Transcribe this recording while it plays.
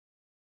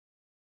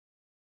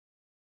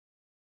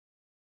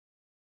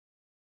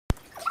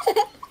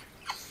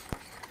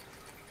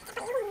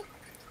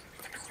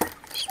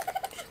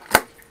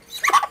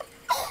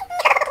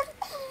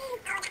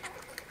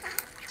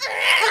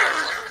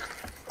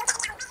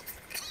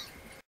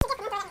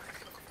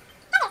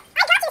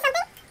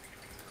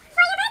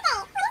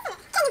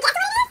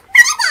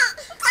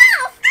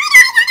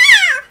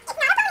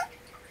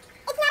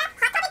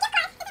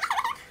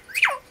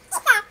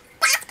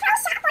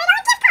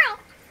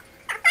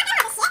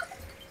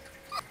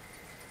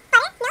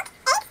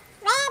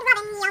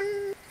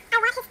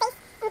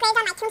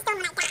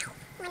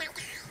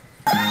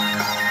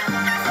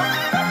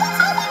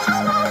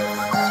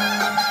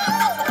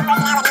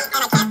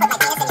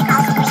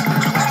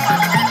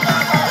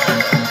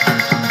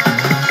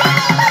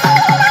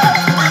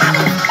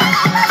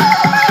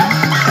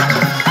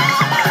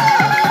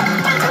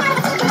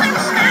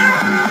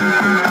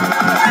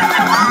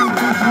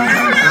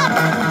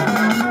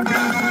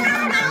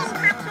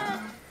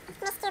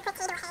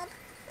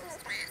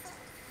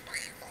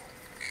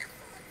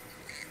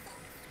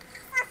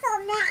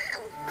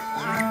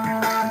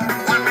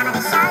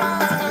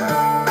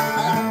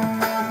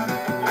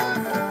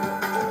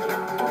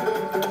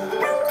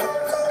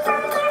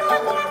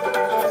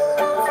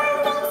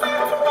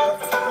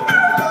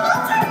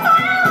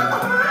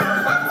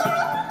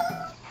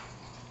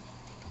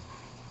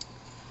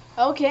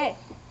Okay,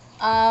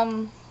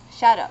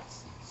 shout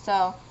outs.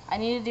 So I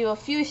need to do a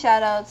few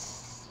shout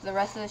outs. The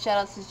rest of the shout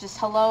outs is just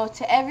hello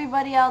to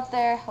everybody out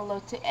there.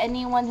 Hello to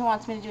anyone who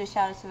wants me to do a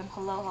shout out to them.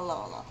 Hello,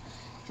 hello, hello.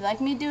 If you'd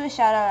like me to do a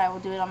shout out, I will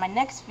do it on my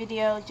next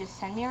video. Just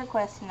send me a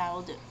request and I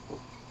will do it.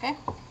 Okay?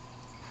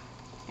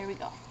 Here we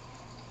go.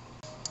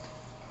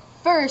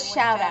 First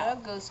shout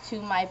out goes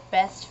to my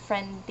best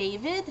friend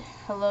David.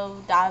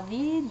 Hello,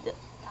 David.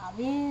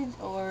 David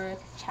or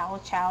Chow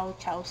Chow,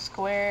 Chow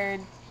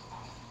Squared.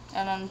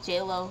 And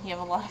J-Lo, you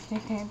have a lot of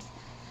nicknames.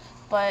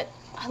 But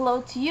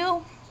hello to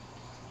you.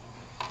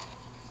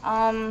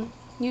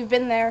 You've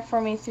been there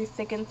for me through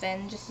thick and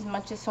thin, just as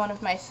much as one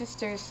of my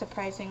sisters,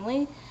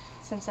 surprisingly,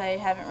 since I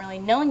haven't really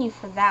known you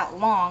for that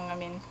long. I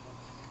mean,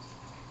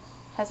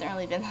 hasn't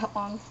really been that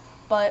long.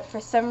 But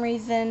for some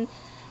reason,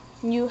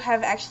 you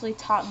have actually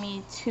taught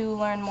me to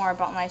learn more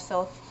about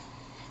myself.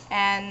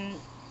 And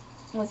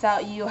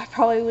without you, I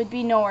probably would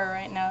be nowhere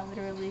right now,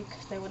 literally,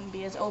 because I wouldn't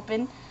be as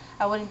open.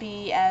 I wouldn't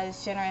be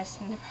as generous,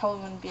 and I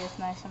probably wouldn't be as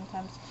nice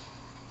sometimes.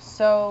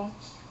 So,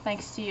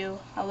 thanks to you.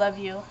 I love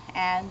you,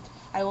 and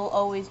I will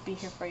always be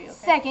here for you. Okay?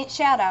 Second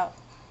shout out.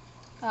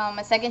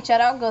 My second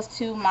shout out goes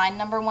to my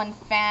 #1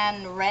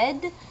 fan,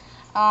 Red.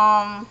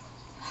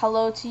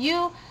 Hello to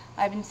you.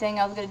 I've been saying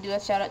I was going to do a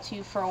shout out to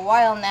you for a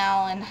while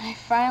now, and I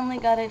finally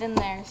got it in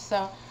there.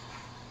 So,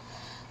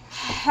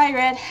 hi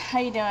Red. How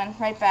you doing?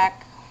 Right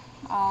back.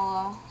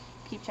 I'll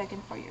keep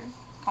checking for your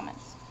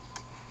comments.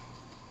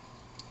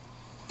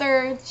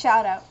 Third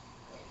shout out.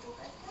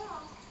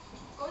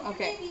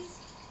 Okay.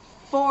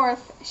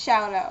 Fourth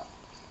shout out.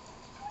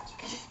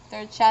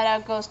 Third shout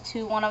out goes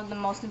to one of the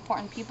most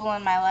important people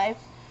in my life,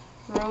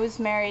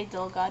 Rosemarie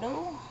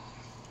Delgado.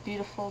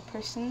 Beautiful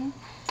person,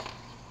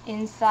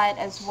 inside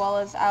as well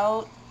as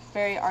out.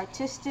 Very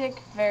artistic,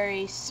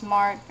 very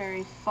smart,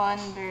 very fun,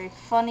 very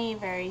funny,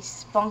 very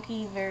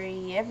spunky,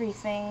 very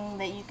everything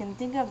that you can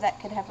think of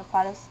that could have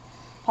a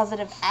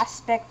positive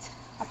aspect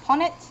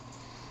upon it.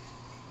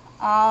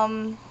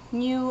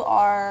 You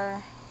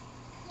are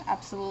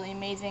absolutely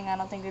amazing. I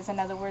don't think there's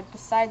another word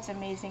besides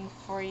amazing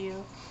for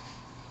you.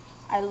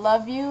 I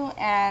love you,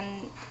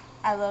 and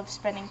I love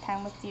spending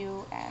time with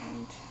you,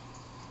 and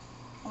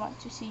I want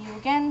to see you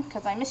again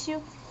because I miss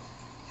you.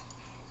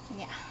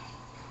 Yeah.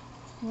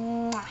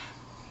 Mwah.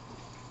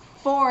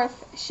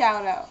 Fourth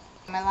shout out.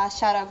 My last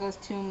shout out goes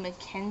to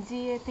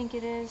Mackenzie, I think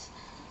it is.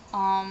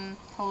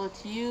 Hello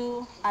to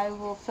you. I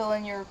will fill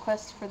in your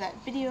request for that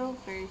video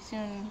very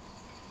soon.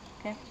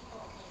 Okay?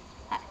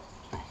 Hi.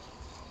 Bye.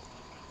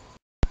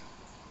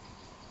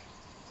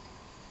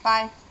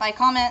 Bye. Bye.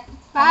 Comment.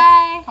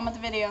 Bye. Comment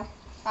the video.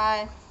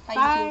 Bye. Bye,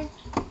 Bye.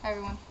 YouTube. Bye,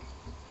 everyone.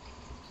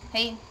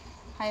 Hey.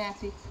 Hi,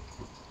 Nancy.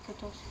 Good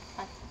toast.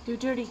 Bye. Do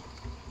dirty.